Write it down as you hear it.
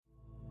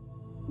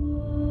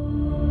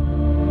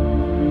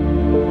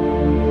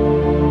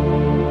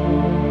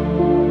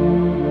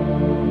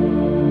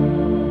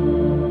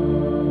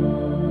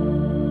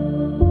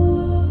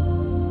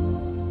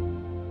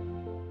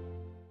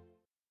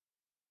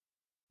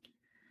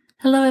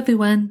Hello,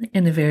 everyone,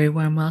 and a very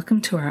warm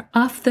welcome to our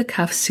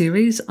off-the-cuff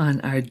series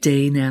on our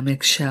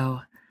DAYnamics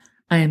Show.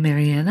 I am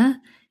Mariana,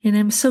 and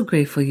I'm so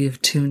grateful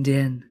you've tuned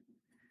in.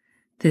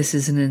 This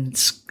is an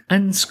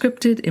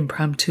unscripted,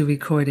 impromptu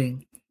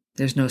recording.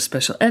 There's no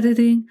special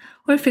editing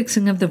or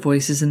fixing of the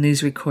voices in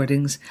these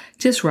recordings,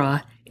 just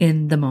raw,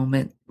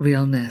 in-the-moment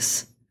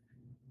realness.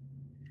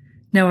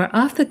 Now, our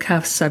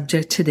off-the-cuff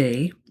subject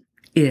today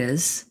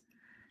is: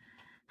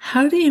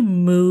 how do you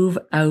move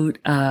out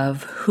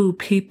of who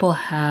people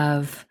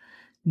have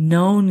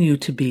known you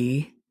to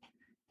be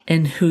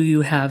and who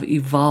you have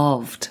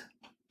evolved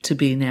to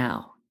be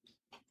now?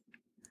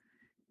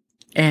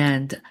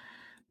 And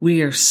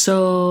we are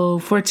so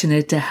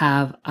fortunate to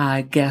have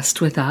a guest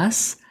with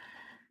us.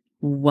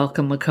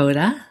 Welcome,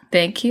 Lakota.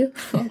 Thank you.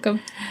 Welcome.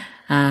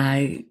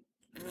 I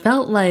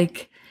felt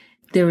like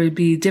there would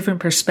be different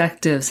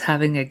perspectives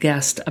having a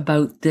guest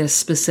about this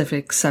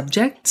specific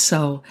subject,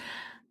 so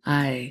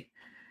I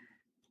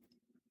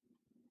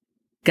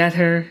got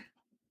her.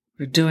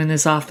 We're doing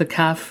this off the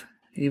cuff.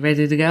 Are you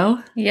ready to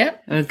go?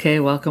 Yep. Okay,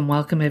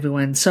 welcome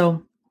everyone.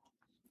 So,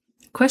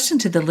 question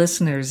to the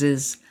listeners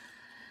is,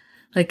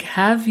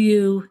 have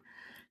you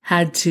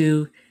had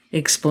to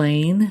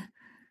explain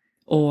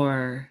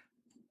or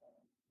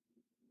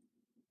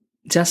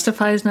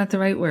justify is not the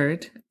right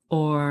word,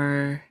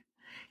 or,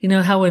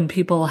 how when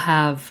people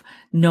have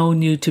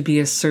known you to be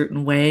a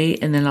certain way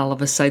and then all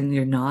of a sudden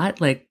you're not,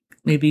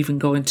 maybe even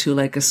going to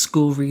a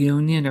school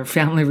reunion or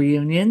family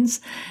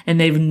reunions, and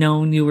they've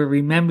known you or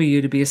remember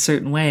you to be a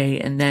certain way,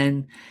 and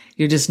then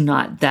you're just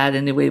not that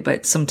anyway,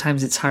 but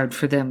sometimes it's hard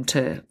for them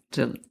to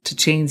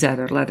change that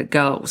or let it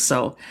go.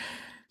 So,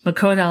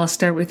 Makota, I'll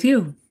start with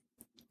you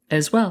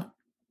as well.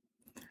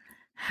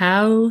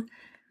 How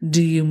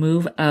do you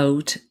move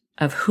out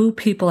of who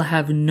people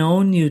have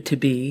known you to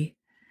be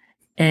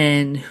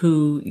and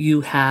who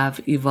you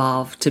have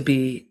evolved to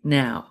be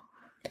now?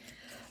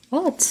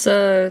 Well, it's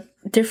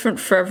different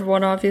for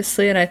everyone,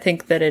 obviously, and I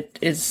think that it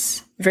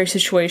is very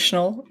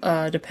situational,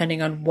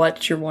 depending on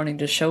what you're wanting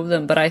to show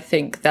them. But I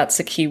think that's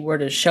the key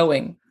word, is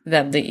showing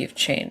them that you've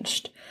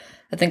changed.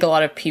 I think a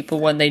lot of people,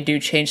 when they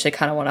do change, they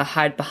kind of want to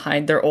hide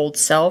behind their old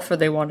self, or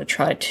they want to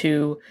try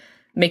to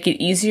make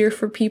it easier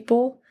for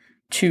people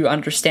to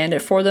understand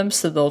it for them.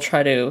 So they'll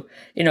try to,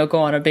 go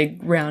on a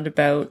big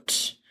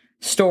roundabout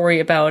story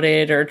about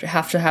it, or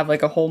have to have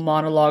a whole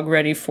monologue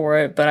ready for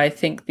it. But I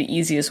think the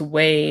easiest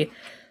way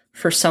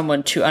for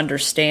someone to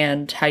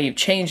understand how you've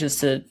changed is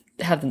to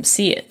have them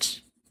see it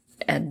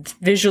and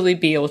visually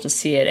be able to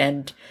see it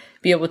and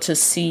be able to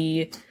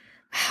see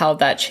how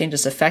that change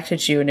has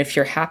affected you. And if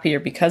you're happier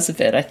because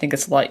of it, I think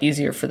it's a lot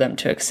easier for them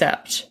to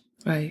accept.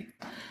 Right.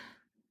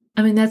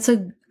 I mean, that's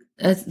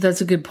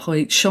a good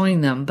point, showing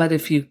them. But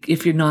if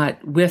you're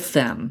not with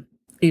them,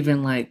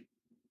 even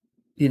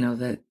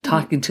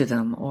talking to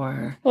them,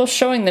 or... Well,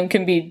 showing them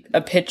can be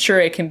a picture.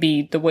 It can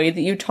be the way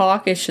that you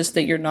talk. It's just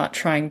that you're not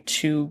trying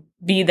to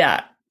be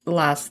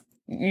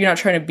you're not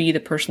trying to be the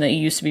person that you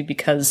used to be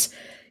because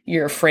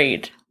you're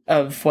afraid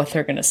of what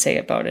they're going to say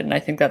about it. And I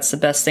think that's the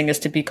best thing, is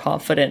to be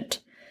confident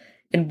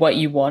in what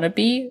you want to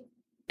be.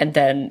 And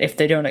then if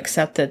they don't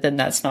accept it, then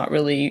that's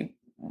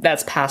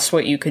past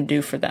what you can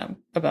do for them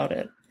about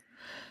it.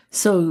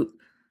 So,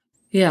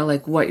 yeah,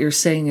 what you're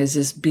saying is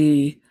just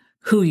be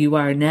who you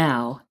are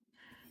now,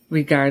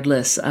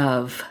 regardless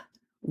of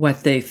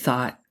what they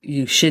thought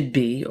you should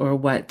be, or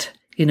what,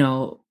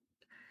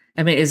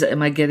 am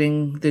I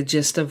getting the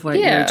gist of what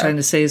you're trying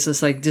to say? Is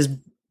this just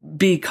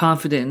be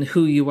confident in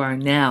who you are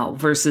now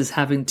versus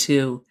having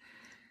to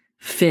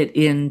fit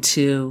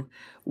into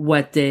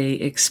what they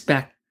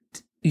expect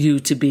you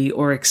to be,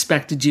 or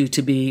expected you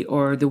to be,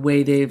 or the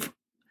way they've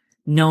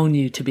known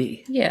you to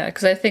be? Yeah,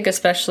 because I think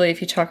especially if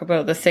you talk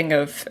about the thing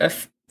of a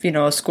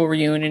school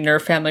reunion or a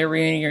family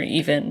reunion, or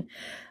even,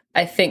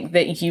 I think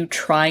that you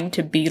trying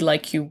to be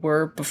like you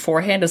were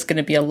beforehand is going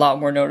to be a lot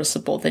more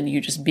noticeable than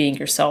you just being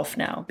yourself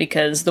now,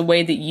 because the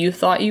way that you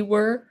thought you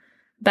were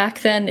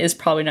back then is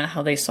probably not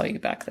how they saw you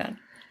back then.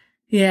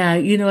 Yeah,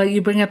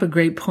 you bring up a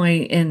great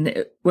point,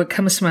 and what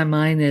comes to my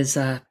mind is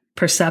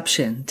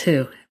perception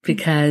too,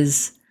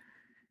 because,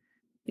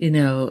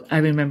 I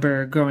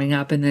remember growing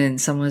up and then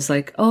someone was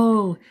like,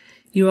 oh,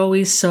 you're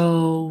always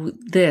so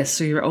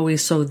this, or you're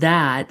always so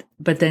that,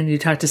 but then you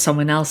talk to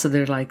someone else and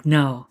they're like,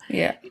 no.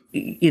 Yeah.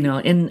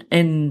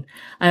 And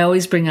I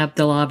always bring up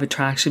the law of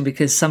attraction,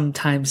 because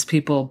sometimes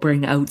people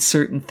bring out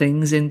certain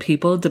things in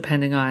people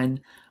depending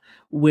on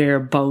where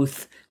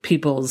both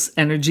people's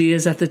energy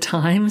is at the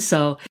time.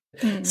 So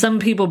some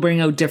people bring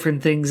out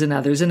different things than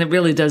others, and it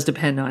really does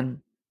depend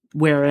on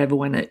where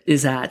everyone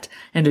is at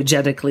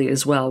energetically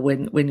as well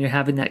when you're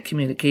having that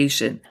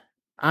communication.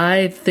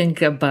 I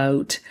think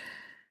about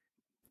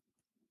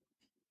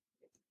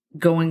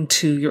going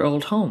to your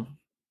old home,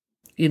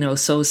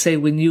 so say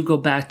when you go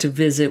back to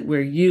visit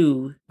where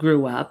you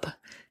grew up,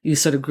 you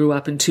sort of grew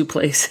up in two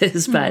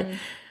places, but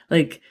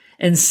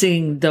and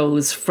seeing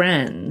those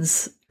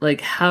friends,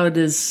 how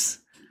does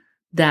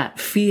that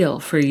feel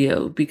for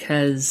you?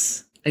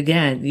 Because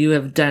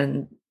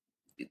again,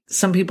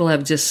 some people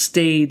have just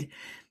stayed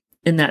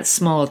in that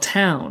small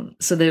town,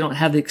 so they don't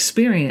have the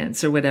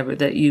experience or whatever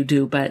that you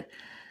do. But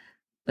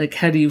like,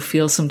 how do you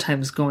feel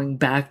sometimes going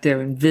back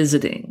there and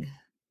visiting?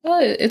 Well,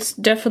 it's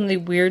definitely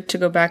weird to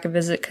go back and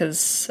visit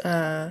because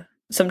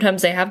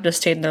sometimes they have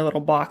just stayed in their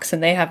little box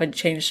and they haven't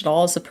changed at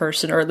all as a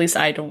person, or at least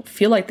I don't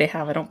feel like they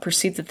have. I don't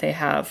perceive that they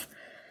have.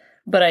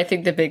 But I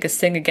think the biggest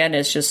thing, again,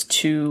 is just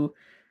to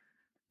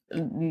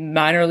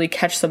minorly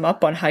catch them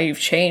up on how you've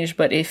changed.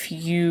 But if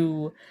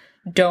you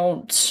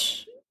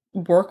don't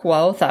work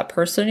well with that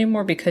person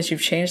anymore because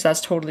you've changed,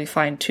 that's totally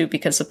fine too.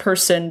 Because the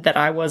person that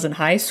I was in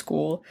high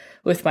school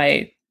with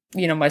my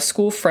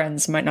school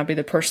friends might not be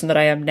the person that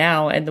I am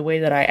now, and the way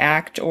that I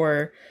act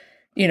or,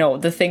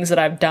 the things that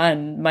I've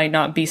done might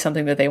not be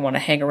something that they want to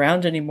hang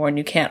around anymore. And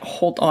you can't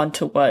hold on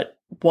to what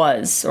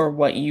was or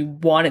what you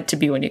want it to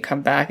be when you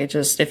come back. It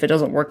just, if it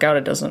doesn't work out,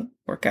 it doesn't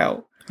work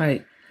out.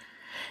 Right.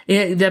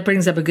 Yeah, that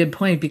brings up a good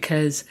point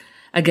because,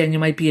 again, you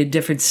might be at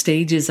different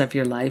stages of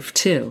your life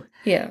too.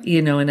 Yeah.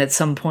 And at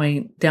some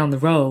point down the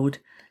road,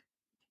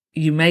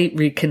 you might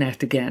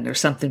reconnect again or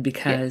something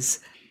because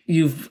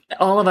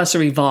all of us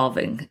are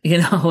evolving,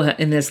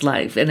 in this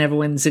life, and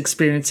everyone's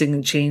experiencing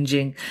and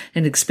changing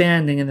and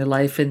expanding in their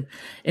life. And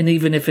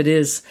even if it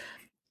is,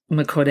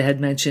 Makota had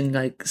mentioned,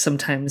 like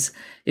sometimes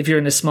if you're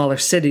in a smaller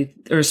city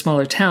or a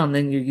smaller town,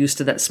 then you're used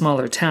to that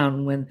smaller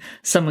town. When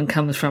someone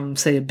comes from,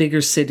 say, a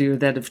bigger city or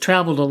that have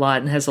traveled a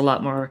lot and has a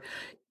lot more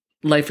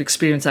life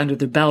experience under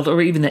their belt,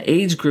 or even the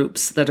age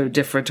groups that are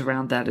different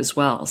around that as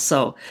well.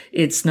 So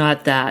it's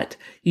not that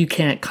you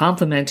can't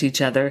complement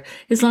each other,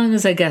 as long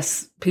as, I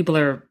guess, people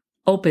are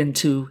open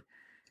to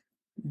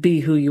be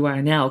who you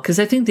are now. Because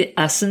I think the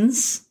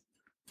essence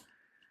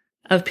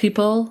of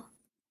people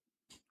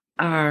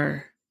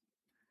are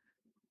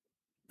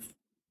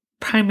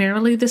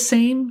primarily the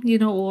same.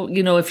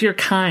 If you're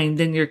kind,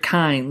 then you're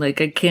kind.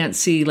 Like, I can't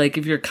see, like,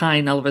 if you're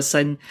kind, all of a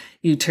sudden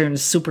you turn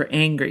super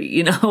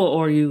angry,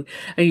 or you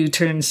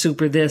turn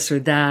super this or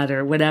that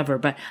or whatever.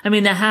 But I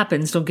mean, that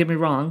happens, don't get me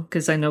wrong,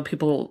 because I know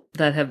people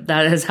that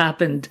has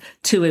happened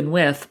to and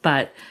with,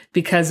 but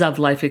because of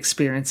life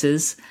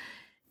experiences,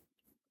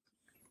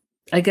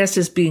 I guess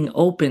just being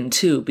open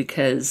too,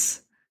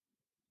 because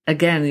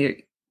again,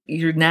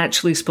 you're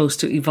naturally supposed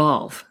to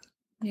evolve.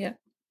 Yeah.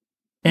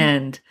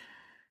 And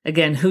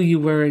again, who you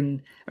were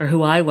or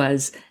who I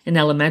was in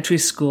elementary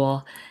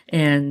school,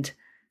 and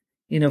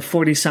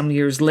 40 some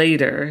years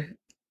later,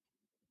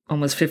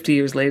 almost 50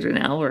 years later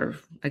now, or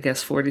I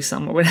guess 40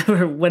 some or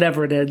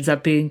whatever it ends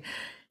up being,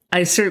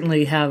 I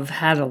certainly have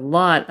had a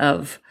lot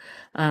of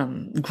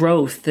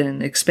growth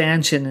and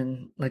expansion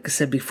and, like I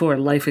said before,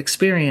 life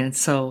experience.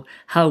 So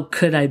how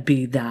could I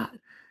be that?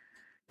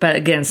 But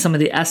again, some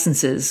of the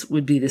essences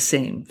would be the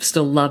same.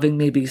 Still loving,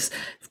 maybe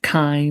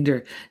kind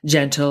or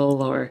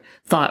gentle or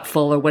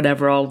thoughtful or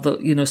whatever. All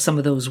the, some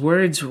of those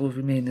words will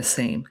remain the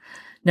same.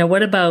 Now,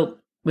 what about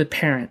with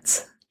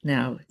parents?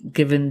 Now,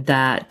 given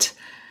that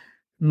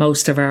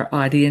most of our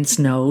audience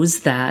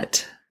knows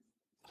that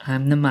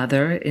I'm the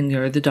mother and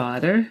you're the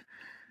daughter,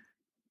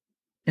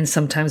 and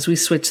sometimes we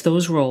switch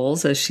those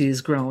roles as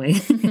she's growing.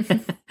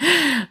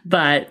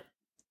 But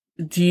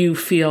do you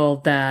feel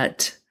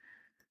that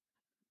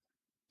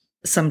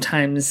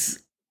sometimes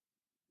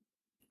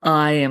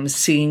I am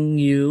seeing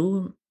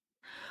you,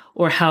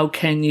 or how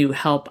can you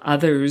help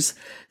others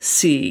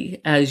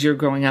see as you're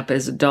growing up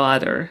as a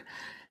daughter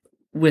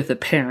with a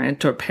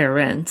parent or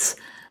parents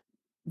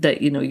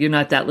that, you're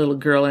not that little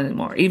girl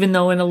anymore, even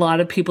though in a lot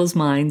of people's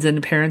minds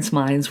and parents'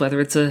 minds, whether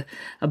it's a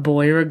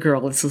boy or a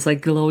girl, it's just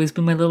like, you'll always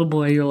be my little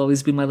boy, you'll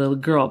always be my little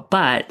girl.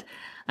 But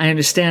I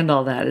understand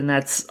all that. And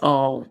that's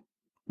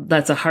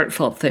a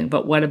heartfelt thing.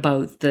 But what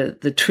about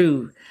the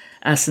true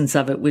essence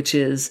of it, which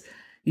is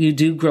you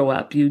do grow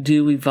up, you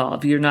do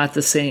evolve, you're not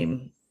the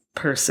same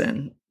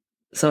person.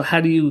 So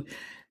how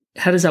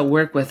does that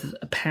work with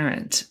a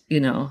parent,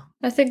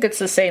 I think it's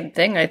the same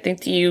thing. I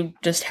think you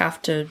just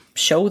have to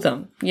show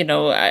them,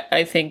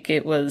 I think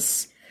it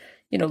was,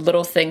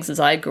 little things as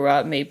I grew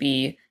up,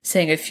 maybe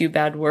saying a few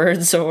bad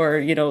words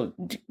or,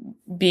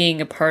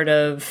 being a part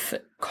of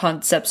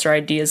concepts or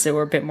ideas that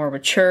were a bit more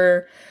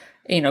mature,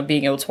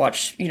 being able to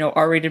watch,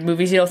 R-rated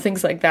movies,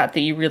 things like that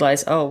you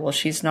realize, oh, well,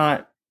 she's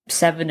not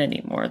 7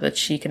 anymore, that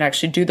she can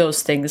actually do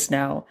those things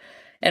now.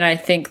 And I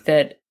think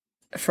that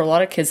for a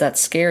lot of kids,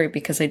 that's scary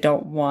because they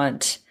don't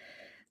want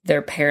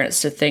their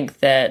parents to think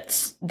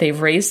that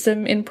they've raised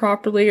them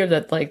improperly or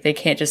that like they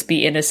can't just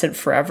be innocent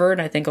forever.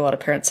 And I think a lot of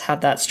parents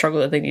have that struggle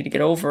that they need to get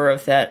over,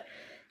 of that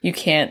you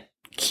can't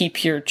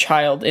keep your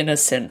child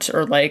innocent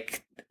or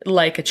like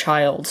a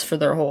child for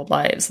their whole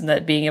lives, and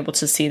that being able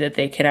to see that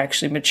they can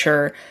actually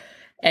mature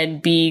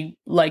and be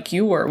like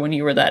you were when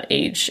you were that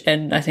age.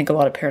 And I think a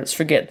lot of parents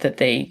forget that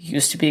they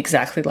used to be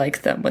exactly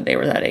like them when they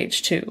were that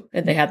age too.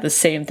 And they had the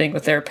same thing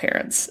with their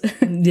parents.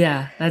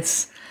 Yeah,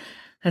 that's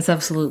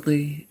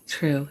absolutely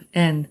true.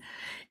 And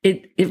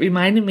it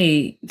reminded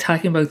me,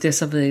 talking about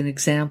this, of an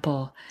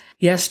example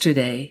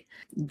yesterday,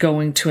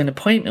 going to an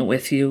appointment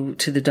with you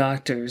to the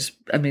doctors.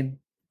 I mean,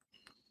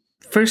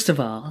 first of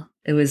all,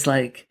 it was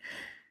like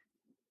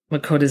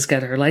Makota's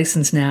got her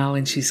license now,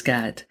 and she's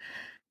got,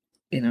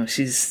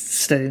 she's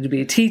studying to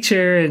be a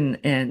teacher,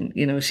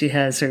 and she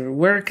has her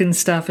work and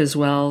stuff as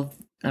well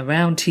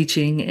around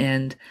teaching,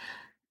 and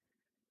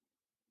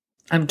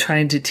I'm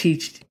trying to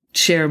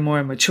share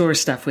more mature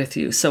stuff with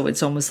you. So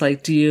it's almost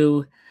like, do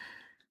you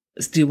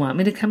want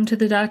me to come to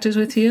the doctors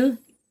with you?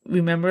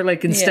 Remember,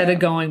 like, instead of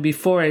going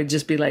before, I'd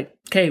just be like,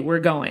 okay, we're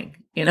going,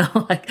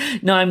 like,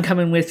 no, I'm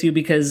coming with you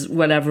because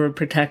whatever,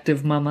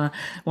 protective mama,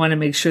 want to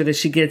make sure that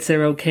she gets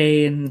there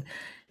okay, and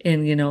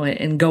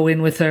go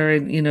in with her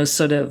and,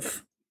 sort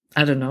of,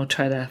 I don't know,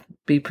 try to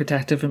be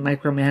protective and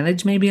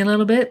micromanage maybe a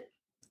little bit.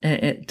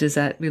 Does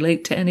that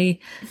relate to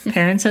any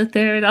parents out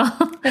there at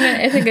all? And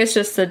I think it's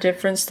just the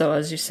difference, though,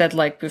 as you said,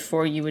 like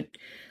before, you would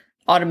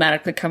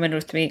automatically come in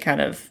with me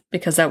kind of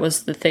because that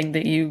was the thing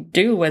that you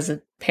do as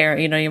a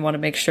parent. You want to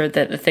make sure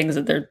that the things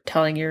that they're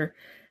telling your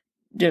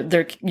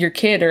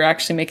kid are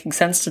actually making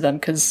sense to them,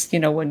 because,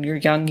 when you're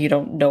young, you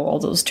don't know all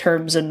those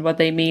terms and what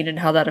they mean and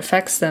how that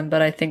affects them.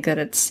 But I think that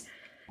it's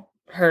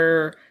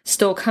her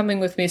still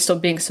coming with me, still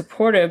being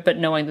supportive, but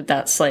knowing that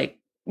that's like,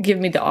 give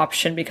me the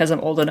option because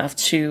I'm old enough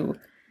to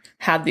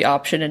have the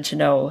option and to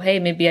know, hey,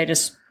 maybe I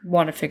just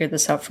want to figure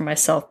this out for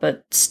myself,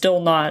 but still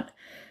not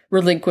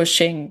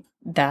relinquishing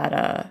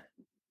that,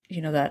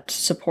 that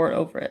support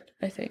over it,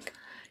 I think.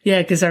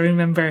 Yeah, because I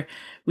remember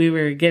we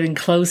were getting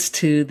close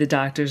to the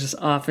doctor's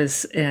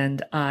office,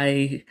 and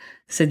I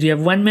said, you have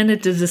 1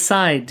 minute to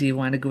decide. Do you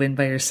want to go in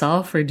by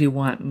yourself or do you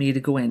want me to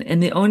go in?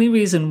 And the only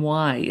reason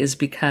why is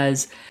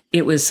because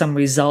it was some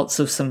results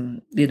of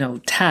some,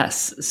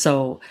 tests.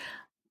 So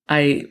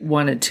I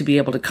wanted to be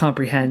able to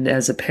comprehend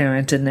as a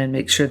parent and then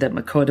make sure that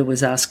Makota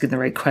was asking the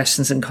right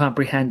questions and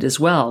comprehend as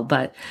well.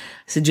 But I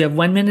said, you have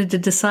 1 minute to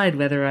decide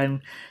whether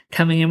I'm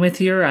coming in with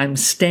you or I'm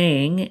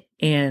staying.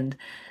 And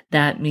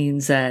that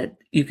means that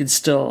you can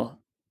still,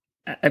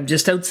 I'm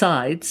just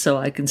outside, so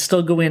I can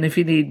still go in if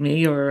you need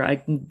me, or I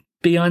can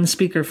be on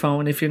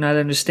speakerphone if you're not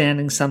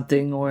understanding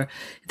something, or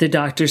the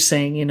doctor's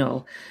saying,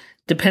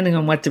 depending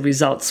on what the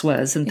results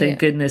was. And thank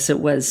goodness it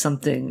was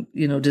something,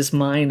 just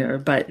minor,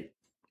 but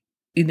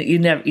you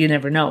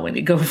never know when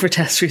you go for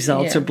test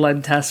results or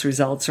blood test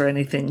results or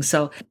anything.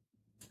 So,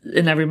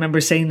 and I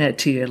remember saying that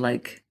to you,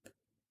 like,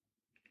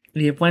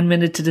 you have 1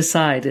 minute to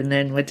decide. And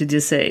then what did you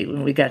say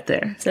when we got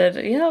there? I said,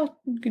 I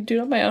could do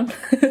it on my own.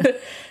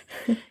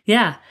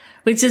 Yeah.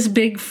 Which is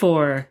big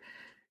for,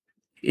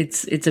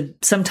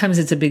 sometimes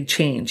it's a big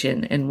change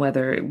in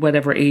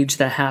whatever age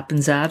that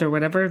happens at or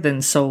whatever,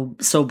 then so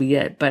be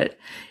it. But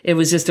it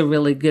was just a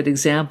really good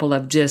example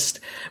of just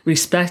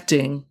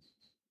respecting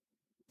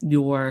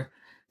your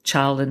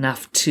child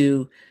enough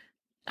to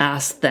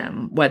ask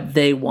them what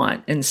they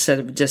want instead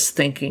of just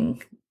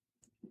thinking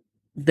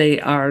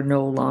they are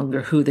no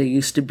longer who they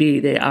used to be.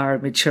 They are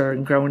mature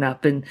and grown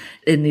up and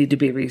need to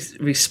be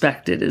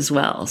respected as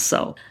well.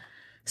 So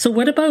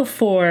what about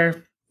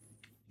for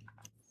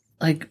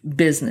like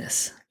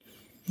business?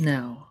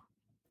 Now,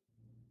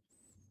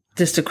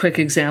 just a quick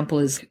example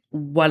is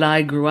what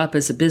I grew up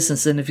as a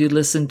business. And if you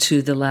listen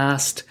to the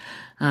last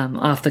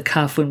off the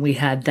cuff when we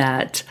had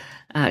that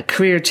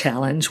career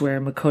challenge where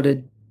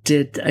Makota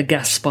did a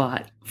guest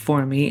spot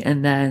for me,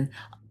 and then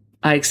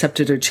I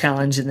accepted her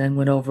challenge and then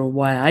went over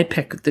why I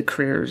picked the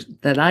career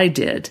that I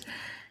did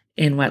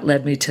and what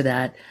led me to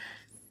that.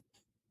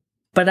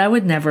 But I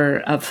would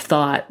never have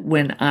thought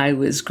when I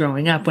was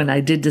growing up, when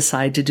I did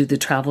decide to do the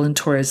travel and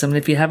tourism, and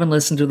if you haven't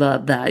listened to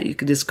that, you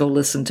could just go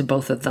listen to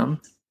both of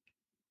them.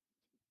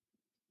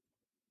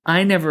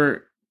 I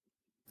never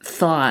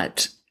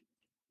thought,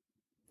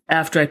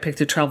 after I picked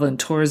the travel and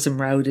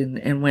tourism route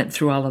and went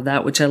through all of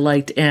that, which I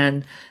liked,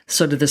 and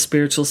sort of the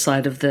spiritual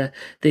side of the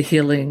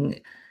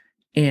healing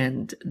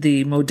and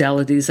the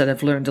modalities that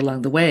I've learned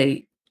along the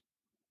way,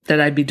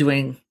 that I'd be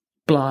doing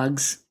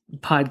blogs,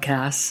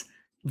 podcasts,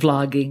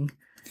 vlogging,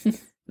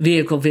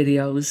 vehicle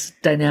videos,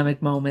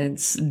 dynamic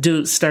moments,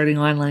 starting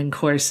online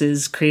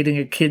courses, creating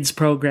a kids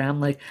program.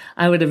 Like,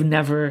 I would have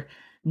never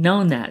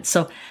known that.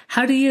 So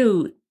how do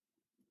you,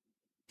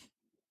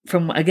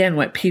 from, again,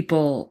 what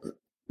people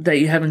that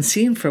you haven't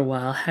seen for a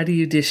while, how do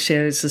you just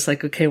share? It's just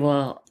like, okay,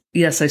 well,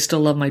 yes, I still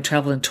love my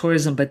travel and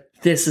tourism, but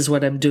this is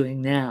what I'm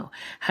doing now.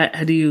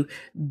 How do you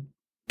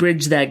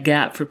bridge that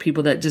gap for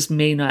people that just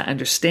may not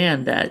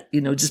understand that,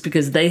 just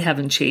because they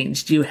haven't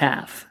changed, you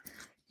have?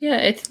 Yeah,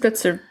 I think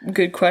that's a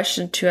good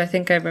question too. I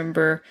think I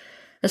remember,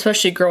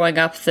 especially growing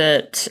up,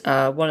 that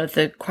one of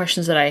the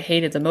questions that I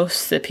hated the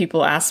most that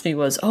people asked me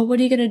was, oh, what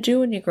are you going to do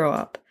when you grow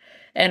up?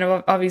 And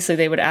obviously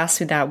they would ask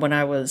me that when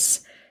I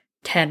was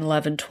 10,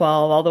 11,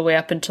 12, all the way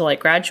up until I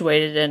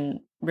graduated.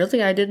 And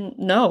really, I didn't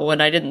know.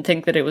 And I didn't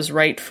think that it was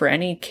right for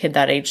any kid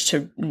that age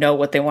to know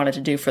what they wanted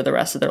to do for the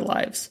rest of their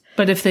lives.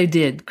 But if they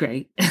did,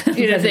 great.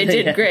 If they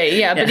did, great.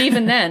 Yeah. But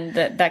even then,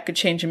 that could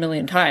change a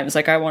million times.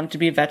 Like, I wanted to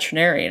be a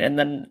veterinarian. And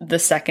then the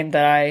second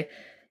that I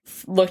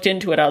looked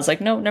into it, I was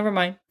like, no, never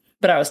mind.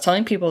 But I was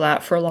telling people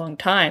that for a long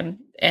time,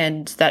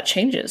 and that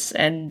changes.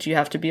 And you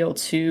have to be able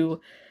to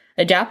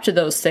adapt to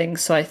those things.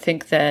 So I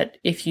think that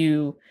if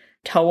you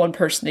tell one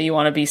person that you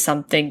want to be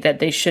something, that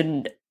they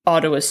shouldn't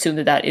auto assume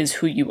that that is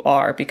who you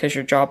are because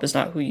your job is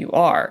not who you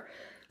are.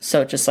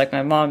 So just like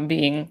my mom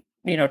being,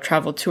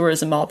 travel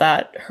tourism, all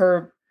that,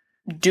 her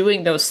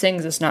doing those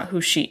things is not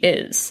who she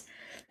is.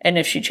 And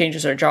if she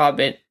changes her job,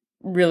 it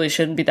really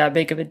shouldn't be that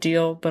big of a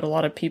deal. But a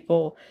lot of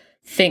people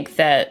think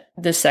that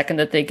the second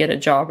that they get a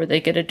job or they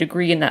get a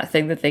degree in that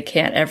thing, that they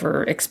can't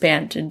ever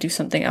expand and do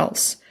something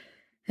else.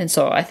 And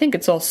so I think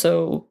it's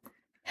also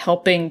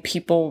helping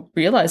people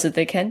realize that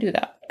they can do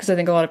that. Because I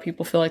think a lot of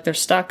people feel like they're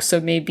stuck. So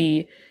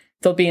maybe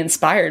they'll be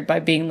inspired by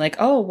being like,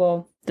 oh,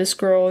 well, this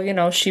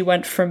girl, she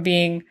went from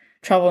being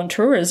travel and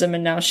tourism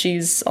and now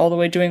she's all the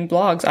way doing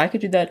blogs. I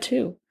could do that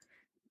too.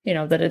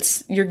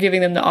 That you're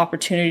giving them the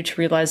opportunity to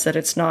realize that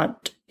it's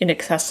not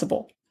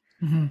inaccessible.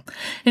 Mm-hmm.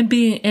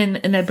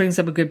 And that brings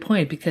up a good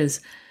point, because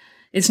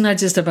it's not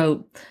just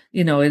about,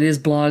 it is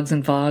vlogs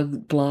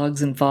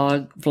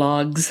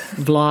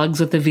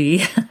with a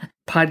V,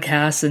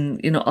 podcasts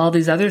and, all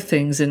these other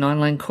things and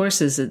online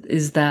courses,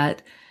 is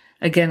that,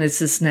 again, it's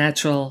this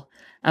natural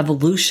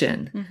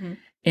evolution. Mm-hmm.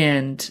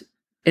 And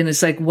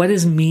it's like, what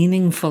is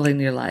meaningful in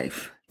your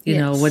life?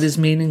 What is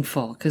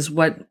meaningful? Because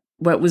what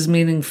was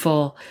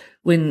meaningful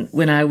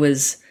when I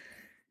was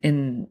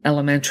in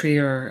elementary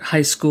or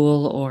high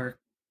school or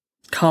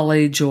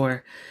college,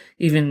 or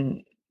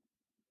even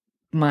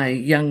my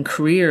young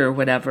career or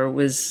whatever,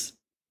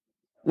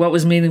 what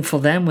was meaningful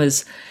then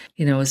was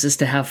just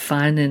to have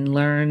fun and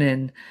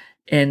learn.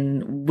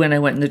 And when I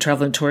went in the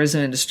travel and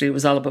tourism industry, it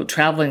was all about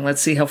traveling.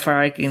 Let's see how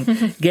far I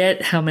can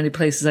get, how many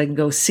places I can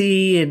go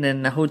see, and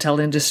then the hotel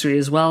industry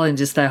as well, and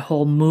just that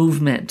whole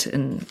movement.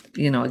 And,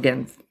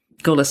 again,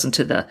 go listen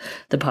to the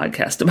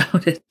podcast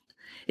about it.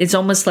 It's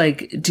almost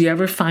like, do you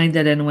ever find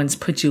that anyone's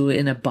put you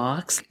in a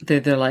box?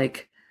 They're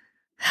like,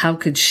 how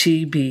could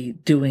she be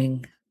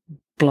doing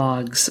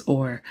blogs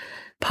or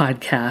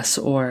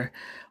podcasts or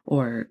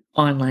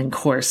online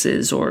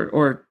courses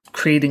or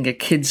creating a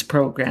kids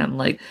program?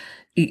 Like,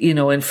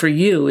 and for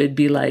you, it'd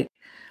be like,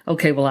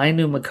 okay, well, I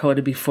knew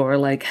Makota before.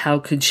 Like, how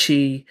could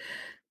she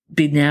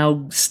be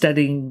now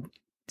studying,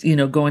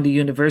 going to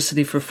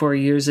university for 4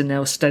 years and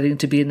now studying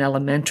to be an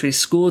elementary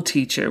school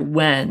teacher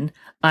when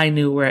I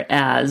knew her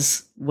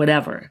as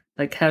whatever?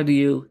 Like, how do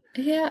you...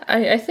 Yeah,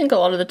 I think a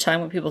lot of the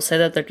time when people say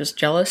that, they're just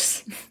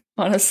jealous.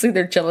 Honestly,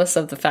 they're jealous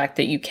of the fact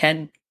that you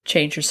can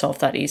change yourself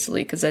that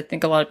easily. Because I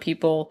think a lot of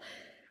people,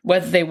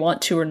 whether they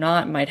want to or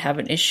not, might have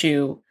an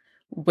issue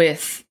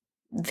with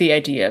the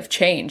idea of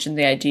change and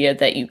the idea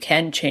that you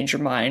can change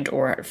your mind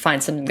or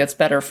find something that's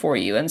better for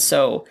you. And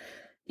so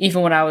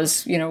even when I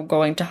was,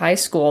 going to high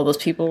school, those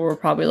people were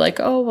probably like,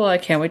 oh, well, I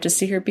can't wait to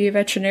see her be a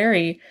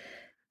veterinary.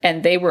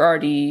 And they were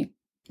already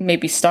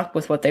maybe stuck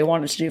with what they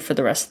wanted to do for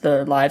the rest of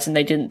their lives. And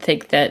they didn't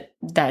think that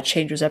that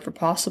change was ever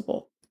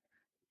possible,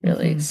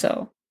 really. Mm-hmm.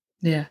 So,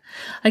 yeah,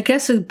 I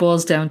guess it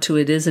boils down to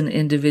it is an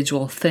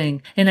individual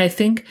thing. And I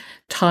think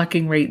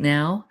talking right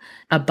now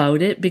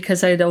about it,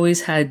 because I'd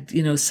always had,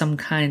 some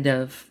kind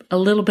of a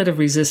little bit of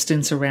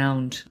resistance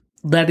around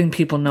letting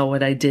people know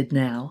what I did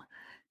now,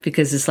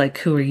 because it's like,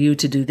 who are you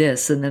to do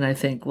this? And then I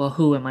think, well,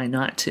 who am I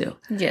not to?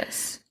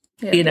 Yes.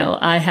 Yeah,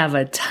 I have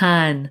a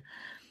ton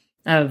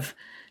of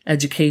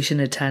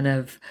education, a ton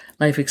of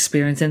life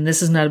experience. And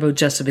this is not about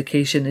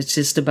justification. It's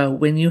just about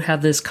when you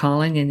have this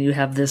calling and you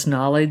have this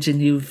knowledge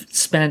and you've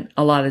spent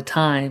a lot of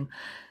time,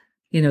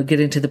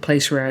 getting to the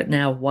place we're at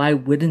now, why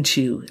wouldn't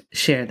you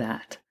share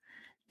that?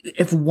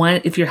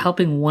 If you're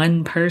helping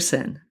one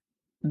person,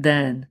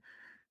 then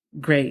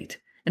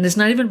great. And it's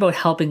not even about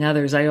helping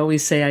others. I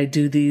always say I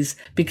do these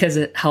because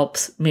it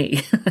helps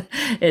me.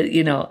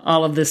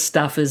 All of this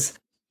stuff is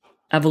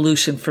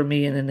evolution for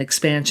me and an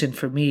expansion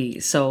for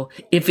me. So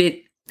if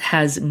it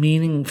has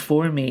meaning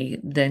for me,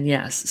 then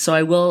yes. So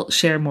I will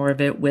share more of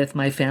it with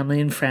my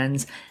family and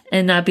friends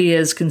and not be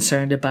as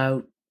concerned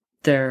about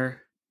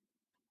their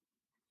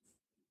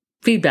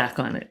feedback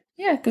on it.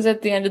 Yeah, because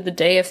at the end of the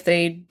day, if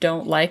they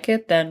don't like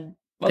it, then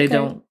okay, they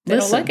don't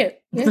like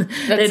it. Yeah,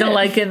 they don't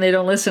like it and they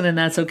don't listen, and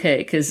that's okay,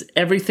 because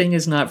everything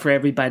is not for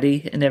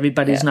everybody and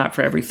everybody's not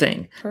for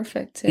everything.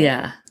 Perfect.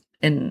 Yeah.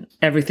 And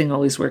everything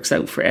always works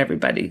out for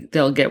everybody.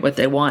 They'll get what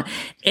they want.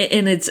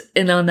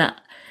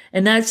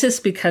 And that's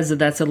just because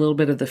that's a little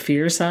bit of the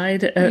fear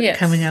side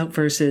coming out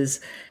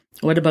versus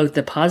what about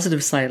the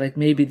positive side? Like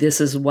maybe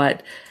this is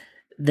what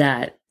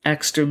that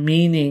extra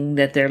meaning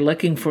that they're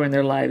looking for in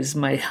their lives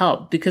might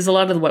help. Because a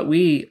lot of what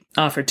we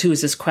offer too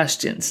is just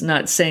questions,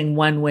 not saying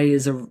one way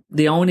is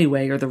the only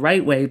way or the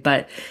right way,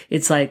 but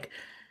it's like,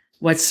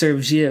 what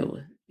serves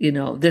you?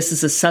 This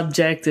is a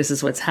subject. This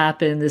is what's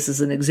happened. This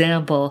is an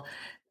example.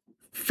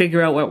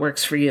 Figure out what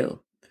works for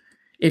you.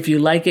 If you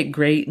like it,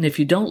 great. And if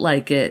you don't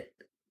like it,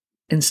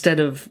 instead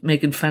of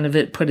making fun of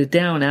it, put it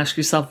down, ask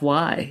yourself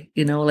why.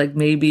 Like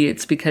maybe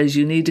it's because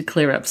you need to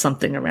clear up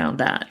something around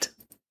that.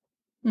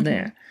 Mm-hmm.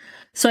 There.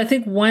 So I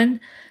think one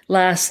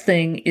last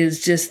thing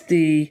is just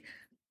do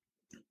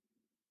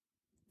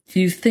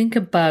you think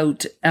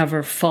about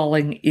ever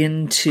falling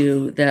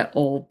into that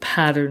old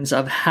patterns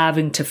of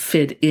having to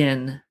fit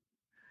in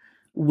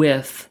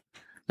with,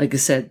 like I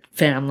said,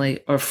 family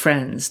or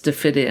friends to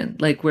fit in,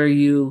 like where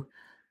you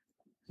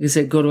you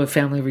say go to a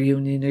family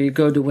reunion or you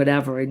go to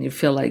whatever and you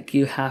feel like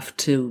you have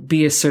to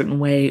be a certain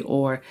way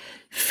or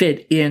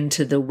fit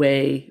into the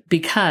way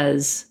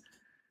because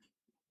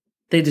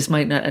they just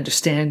might not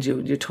understand you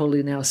and you're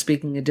totally now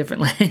speaking a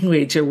different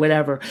language or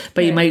whatever,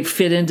 but you might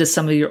fit into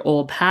some of your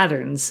old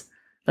patterns,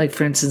 like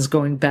for instance,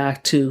 going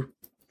back to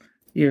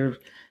your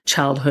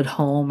childhood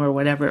home or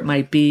whatever it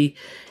might be.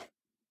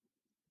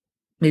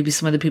 Maybe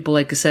some of the people,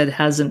 like I said,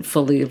 hasn't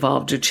fully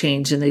evolved or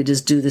changed and they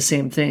just do the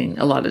same thing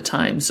a lot of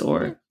times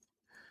or...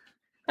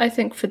 I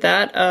think for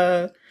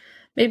that,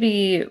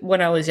 maybe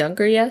when I was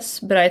younger, yes.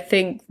 But I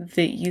think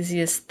the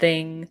easiest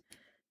thing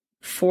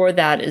for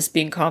that is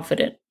being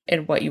confident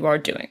in what you are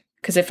doing.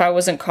 Because if I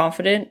wasn't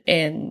confident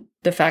in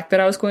the fact that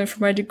I was going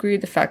for my degree,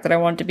 the fact that I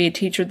wanted to be a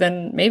teacher,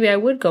 then maybe I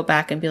would go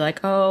back and be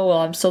like, oh, well,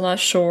 I'm still not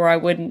sure. I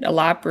wouldn't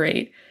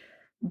elaborate.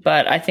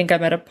 But I think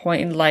I'm at a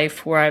point in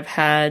life where I've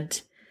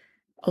had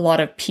a lot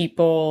of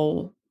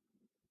people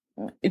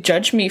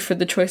judge me for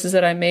the choices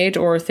that I made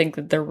or think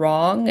that they're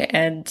wrong.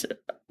 And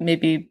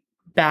maybe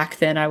back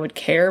then I would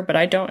care, but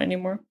I don't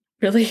anymore.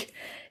 Really,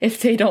 if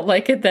they don't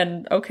like it,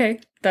 then okay.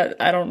 That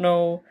I don't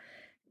know.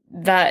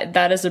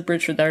 That is a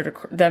bridge for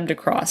them to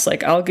cross.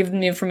 Like I'll give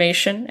them the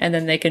information, and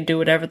then they can do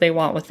whatever they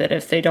want with it.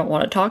 If they don't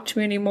want to talk to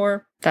me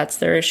anymore, that's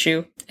their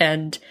issue.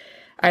 And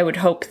I would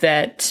hope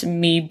that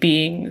me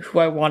being who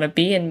I want to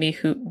be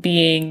and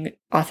being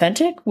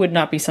authentic would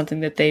not be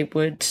something that they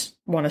would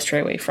want to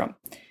stray away from.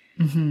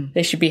 Mm-hmm.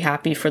 They should be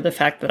happy for the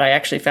fact that I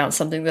actually found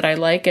something that I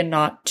like and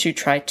not to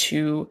try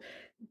to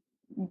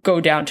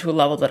go down to a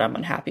level that I'm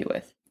unhappy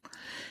with.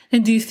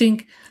 And do you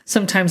think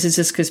sometimes it's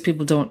just because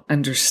people don't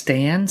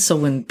understand? So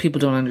when people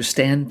don't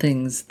understand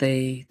things,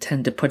 they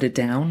tend to put it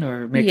down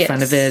or make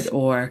fun of it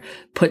or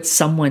put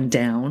someone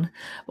down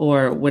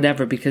or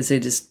whatever because they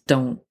just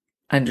don't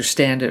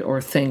understand it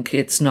or think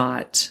it's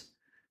not...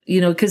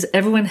 because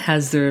everyone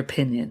has their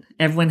opinion.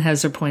 Everyone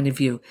has their point of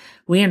view.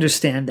 We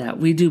understand that.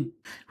 We do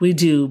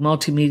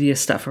multimedia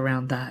stuff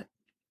around that.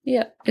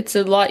 Yeah. It's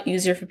a lot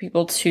easier for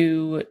people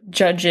to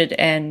judge it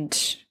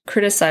and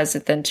criticize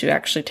it than to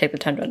actually take the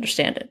time to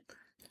understand it.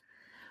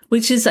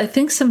 Which is, I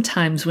think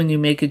sometimes when you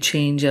make a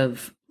change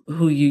of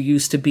who you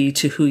used to be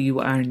to who you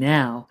are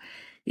now,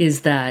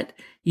 is that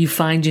you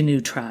find your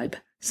new tribe.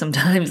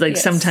 Sometimes,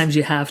 sometimes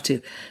you have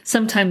to.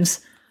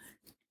 Sometimes...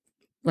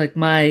 like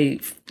my,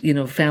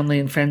 family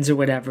and friends or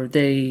whatever,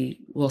 they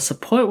will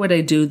support what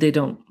I do. They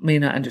may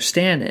not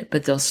understand it,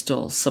 but they'll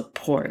still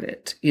support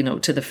it,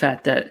 to the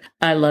fact that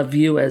I love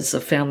you as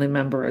a family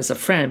member, as a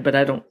friend, but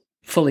I don't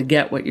fully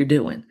get what you're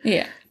doing.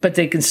 Yeah. But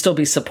they can still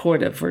be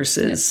supportive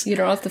versus... You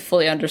don't have to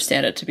fully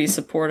understand it to be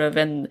supportive.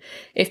 And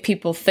if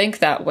people think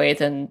that way,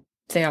 then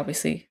they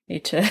obviously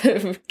need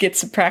to get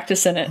some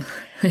practice in it.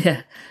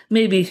 Yeah.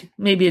 Maybe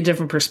a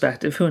different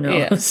perspective. Who knows?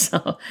 Yeah.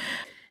 So,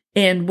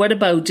 and what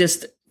about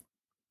just...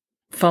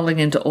 falling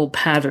into old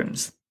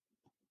patterns,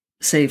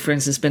 say, for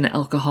instance, been an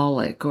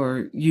alcoholic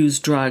or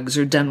used drugs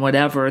or done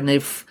whatever, and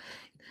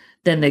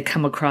then they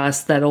come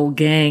across that old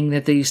gang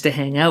that they used to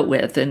hang out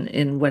with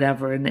and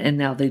whatever, and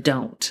now they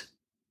don't.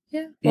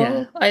 Yeah.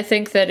 Well, I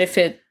think that if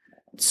it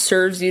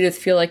serves you to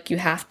feel like you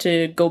have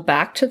to go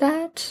back to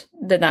that,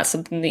 then that's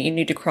something that you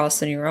need to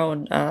cross on your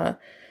own.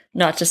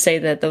 Not to say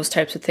that those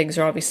types of things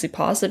are obviously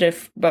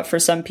positive, but for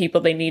some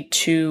people, they need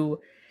to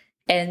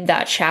end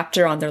that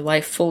chapter on their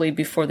life fully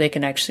before they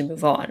can actually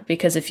move on.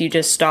 Because if you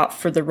just stop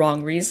for the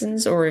wrong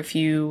reasons, or if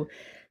you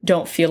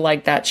don't feel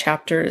like that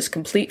chapter is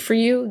complete for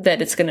you,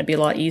 that it's going to be a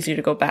lot easier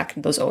to go back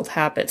into those old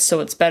habits.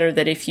 So it's better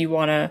that if you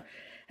want to,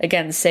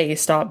 again, say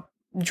stop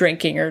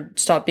drinking or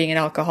stop being an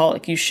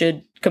alcoholic, you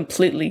should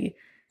completely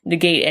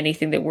negate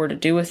anything that were to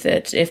do with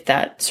it if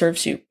that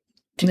serves you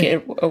to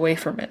get away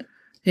from it.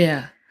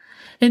 Yeah.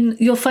 And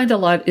you'll find a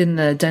lot in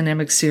the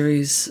dynamic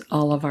series,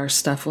 all of our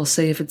stuff will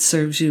say if it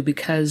serves you,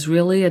 because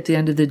really at the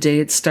end of the day,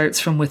 it starts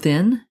from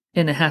within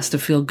and it has to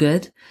feel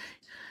good.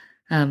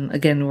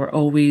 Again, we're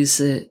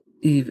always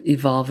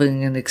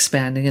evolving and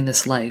expanding in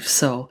this life.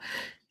 So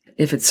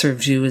if it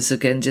serves you is,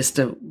 again, just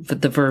the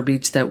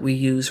verbiage that we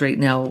use right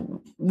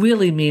now,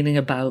 really meaning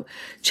about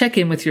check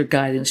in with your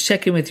guidance,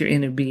 check in with your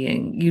inner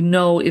being.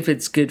 If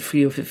it's good for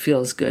you, if it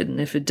feels good. And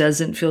if it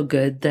doesn't feel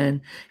good,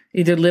 then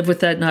either live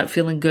with that not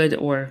feeling good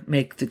or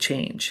make the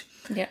change.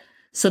 Yeah.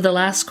 So the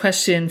last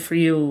question for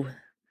you,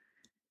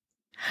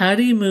 how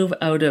do you move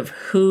out of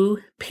who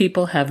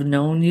people have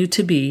known you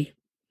to be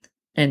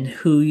and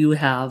who you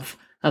have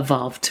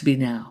evolved to be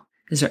now?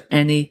 Is there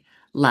any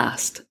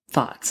last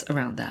thoughts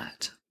around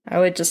that? I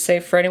would just say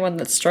for anyone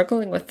that's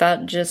struggling with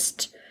that,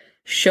 just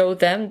show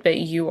them that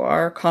you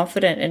are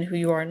confident in who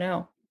you are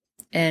now.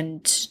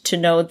 And to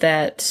know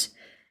that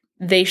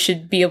they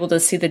should be able to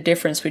see the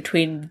difference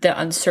between the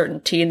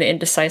uncertainty and the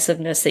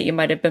indecisiveness that you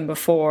might have been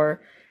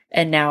before,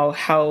 and now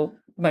how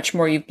much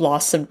more you've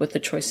blossomed with the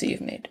choice that you've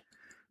made.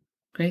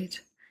 Great.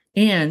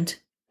 And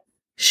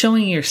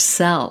showing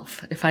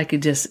yourself, if I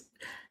could just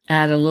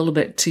add a little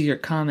bit to your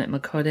comment,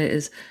 Makota,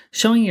 is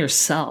showing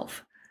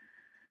yourself.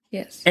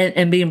 Yes.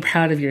 And being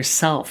proud of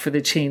yourself for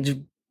the change,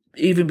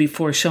 even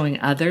before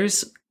showing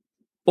others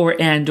or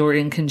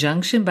in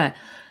conjunction, but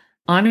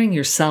honoring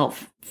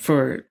yourself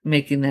for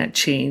making that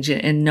change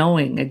and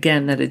knowing,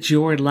 again, that it's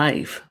your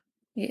life.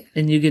 Yeah.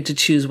 And you get to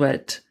choose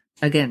what,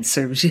 again,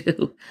 serves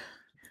you.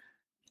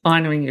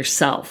 Honoring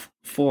yourself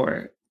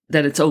for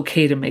that it's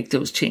okay to make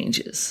those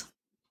changes.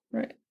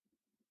 Right.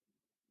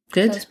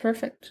 Good? Sounds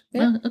perfect.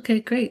 Yeah. Oh, okay,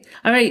 great.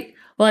 All right.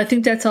 Well, I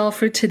think that's all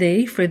for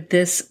today for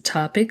this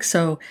topic.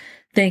 So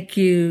thank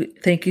you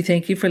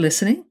for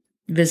listening.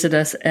 Visit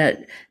us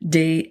at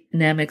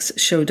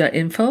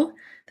DAYnamicsshow.info.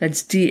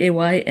 That's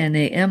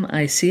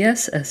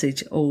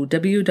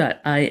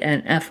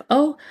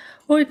DAYnamicsshow.info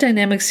or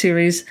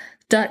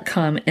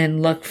DynamicSeries.com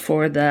and look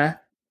for the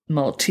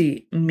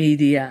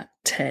multimedia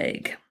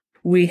tag.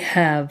 We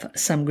have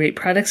some great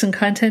products and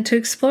content to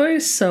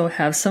explore, so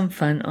have some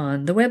fun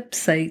on the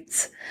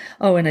websites.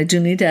 Oh, and I do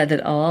need to add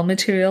that all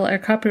material are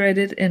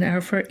copyrighted and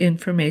are for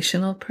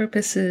informational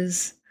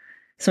purposes.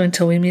 So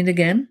until we meet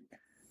again,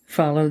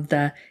 follow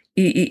the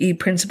EEE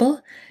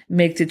principle,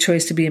 make the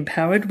choice to be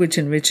empowered, which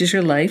enriches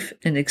your life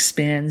and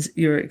expands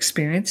your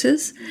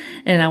experiences.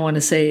 And I want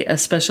to say a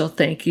special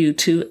thank you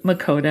to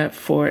Makota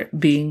for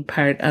being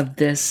part of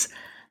this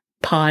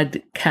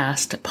DAYnamic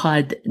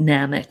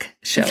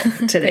show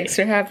today. Thanks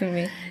for having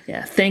me.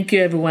 Yeah. Thank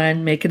you,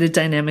 everyone. Make it a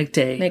dynamic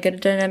day. Make it a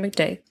dynamic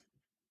day.